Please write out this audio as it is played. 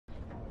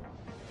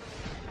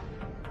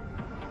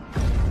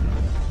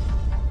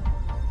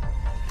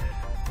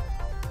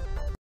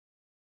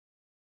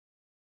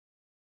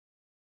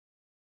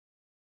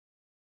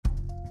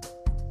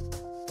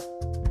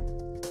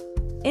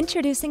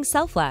Introducing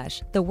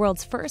CellFlash, the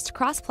world's first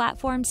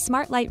cross-platform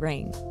smart light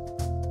ring.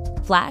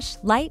 Flash,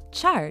 light,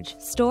 charge,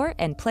 store,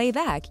 and play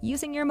back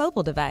using your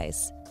mobile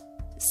device.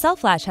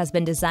 CellFlash has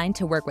been designed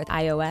to work with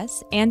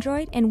iOS,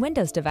 Android, and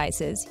Windows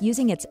devices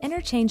using its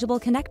interchangeable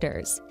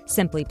connectors.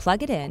 Simply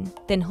plug it in,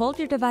 then hold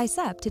your device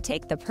up to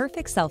take the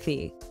perfect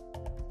selfie.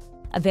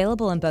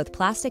 Available in both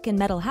plastic and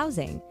metal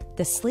housing,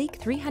 the sleek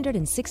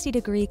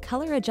 360-degree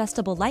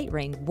color-adjustable light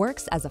ring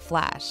works as a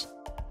flash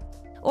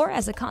or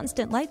as a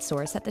constant light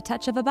source at the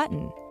touch of a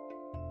button.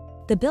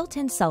 The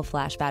built-in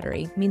CellFlash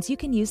battery means you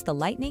can use the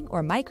Lightning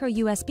or micro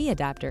USB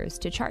adapters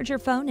to charge your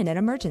phone in an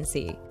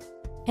emergency.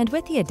 And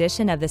with the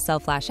addition of the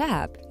CellFlash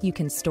app, you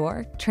can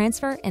store,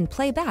 transfer, and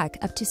play back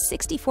up to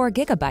 64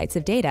 gigabytes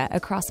of data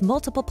across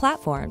multiple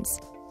platforms.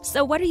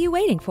 So what are you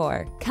waiting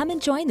for? Come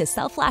and join the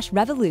CellFlash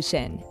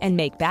revolution and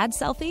make bad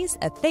selfies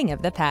a thing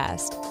of the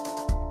past.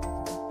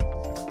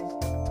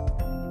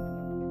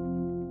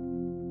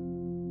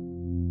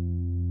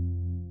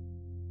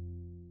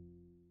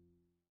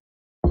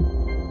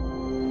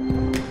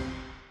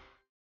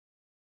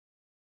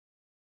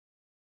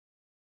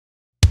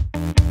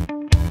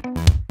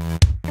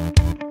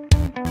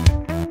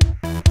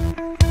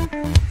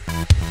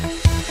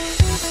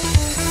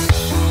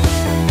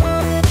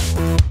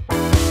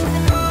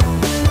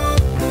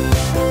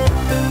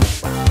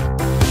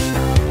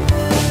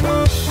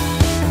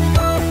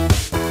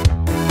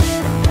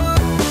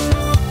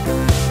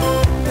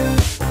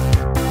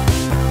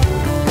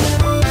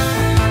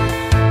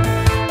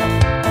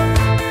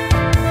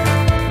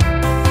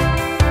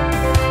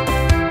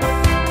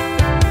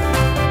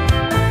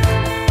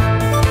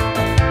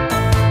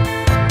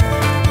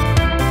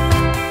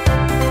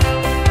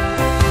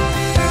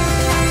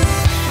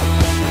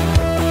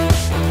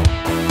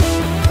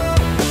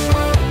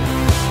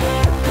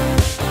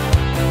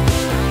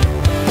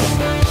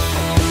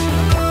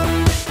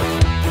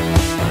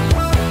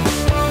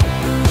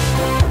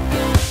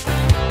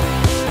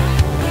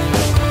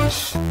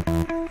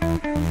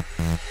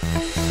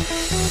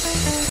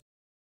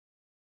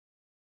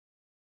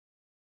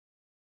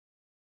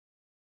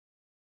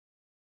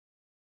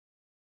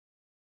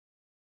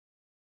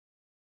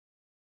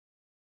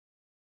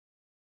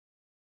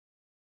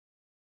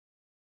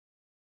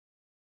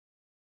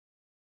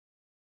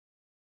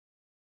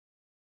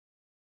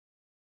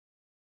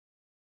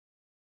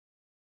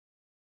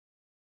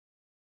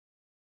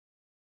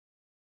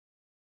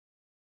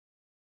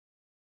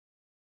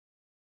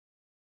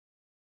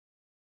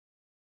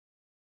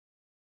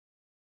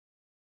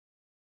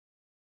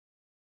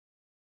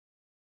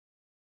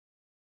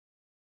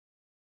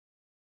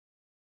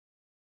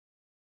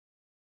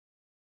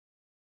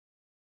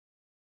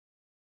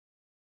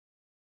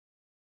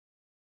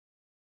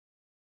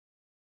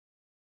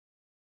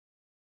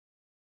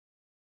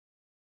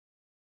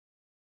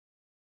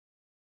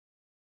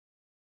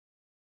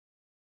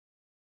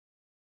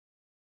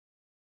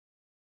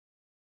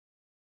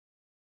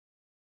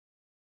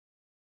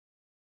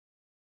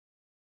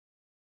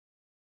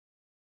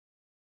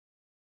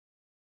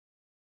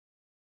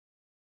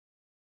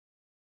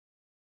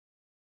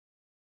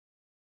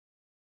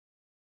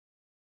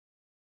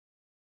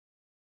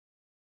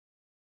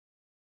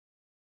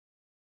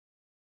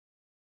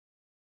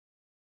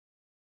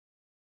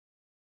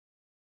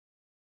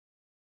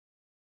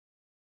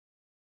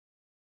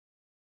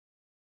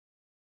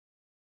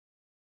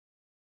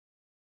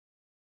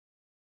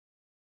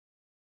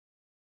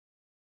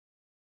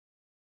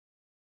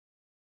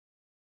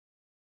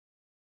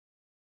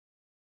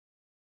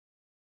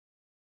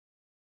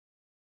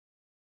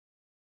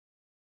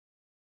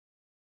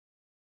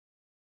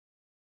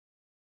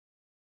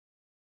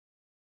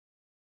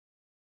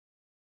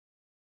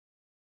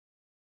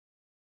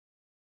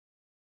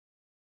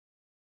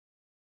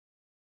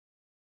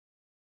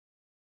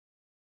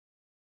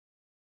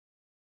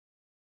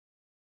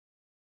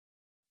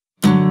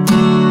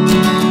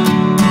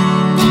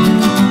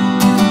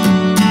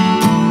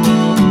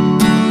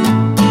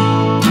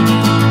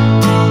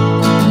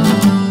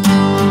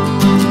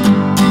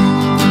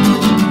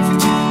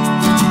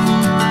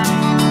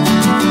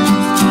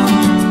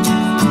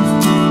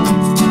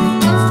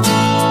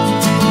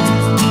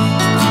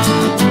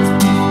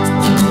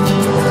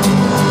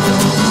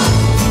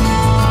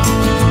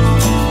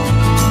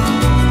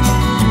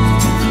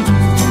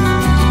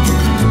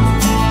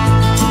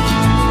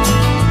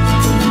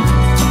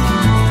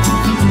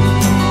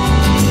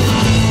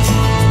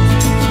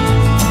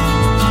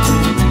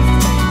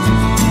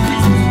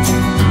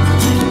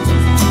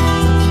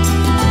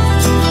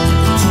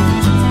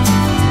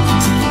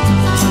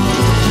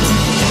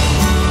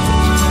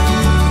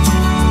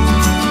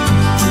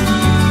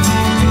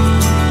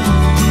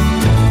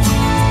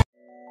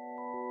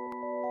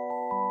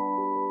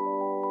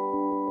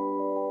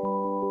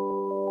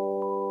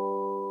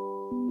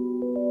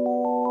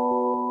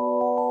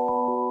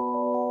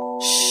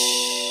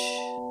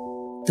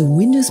 The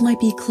windows might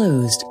be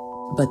closed,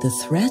 but the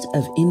threat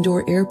of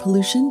indoor air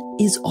pollution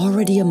is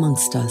already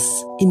amongst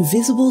us,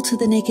 invisible to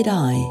the naked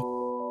eye,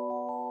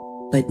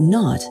 but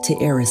not to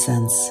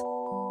AirSense.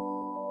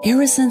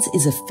 AirSense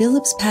is a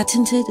Philips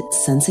patented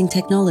sensing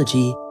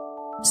technology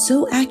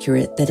so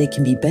accurate that it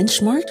can be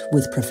benchmarked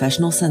with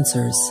professional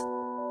sensors.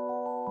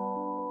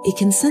 It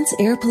can sense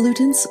air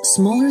pollutants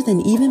smaller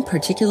than even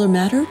particulate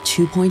matter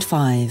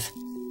 2.5.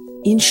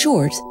 In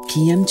short,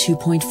 PM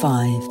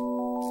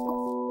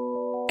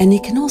 2.5. And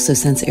it can also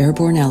sense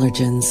airborne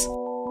allergens.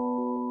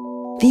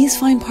 These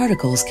fine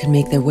particles can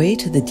make their way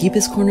to the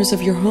deepest corners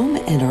of your home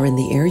and are in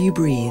the air you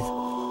breathe.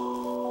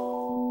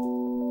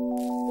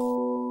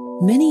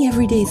 Many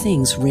everyday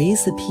things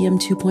raise the PM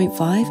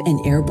 2.5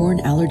 and airborne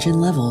allergen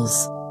levels.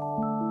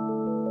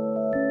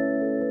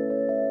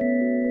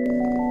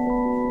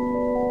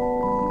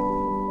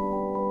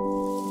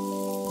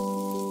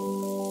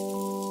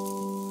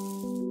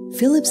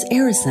 Philips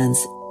AirSense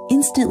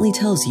instantly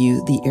tells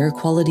you the air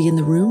quality in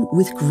the room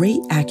with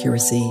great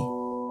accuracy.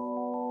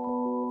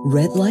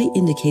 Red light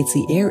indicates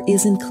the air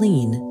isn't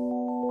clean,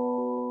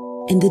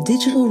 and the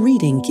digital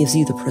reading gives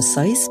you the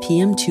precise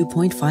PM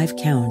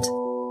 2.5 count.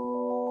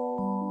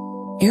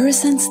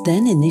 AirSense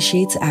then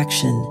initiates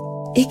action.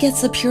 It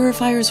gets the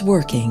purifiers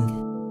working.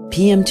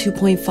 PM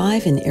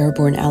 2.5 and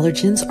airborne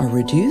allergens are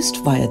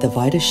reduced via the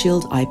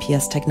VitaShield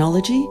IPS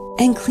technology,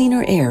 and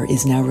cleaner air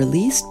is now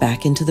released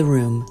back into the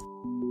room.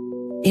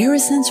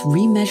 AirSense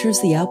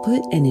remeasures the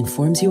output and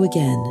informs you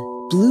again.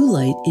 Blue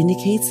light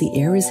indicates the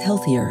air is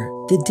healthier.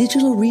 The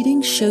digital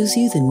reading shows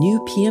you the new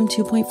PM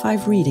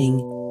 2.5 reading,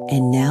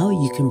 and now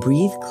you can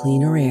breathe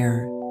cleaner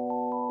air.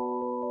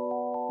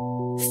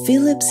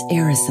 Philips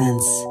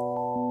AirSense.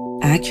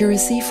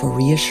 Accuracy for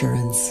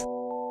reassurance.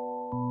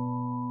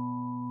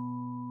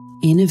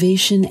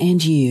 Innovation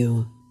and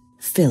you.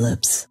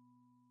 Philips.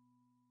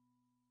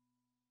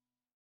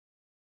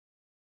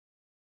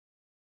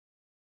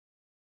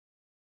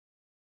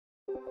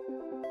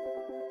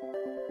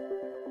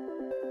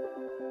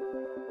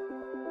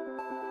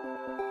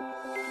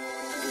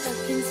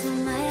 Look into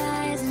my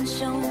eyes and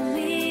show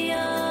me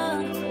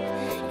your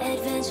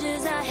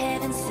adventures I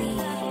haven't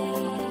seen.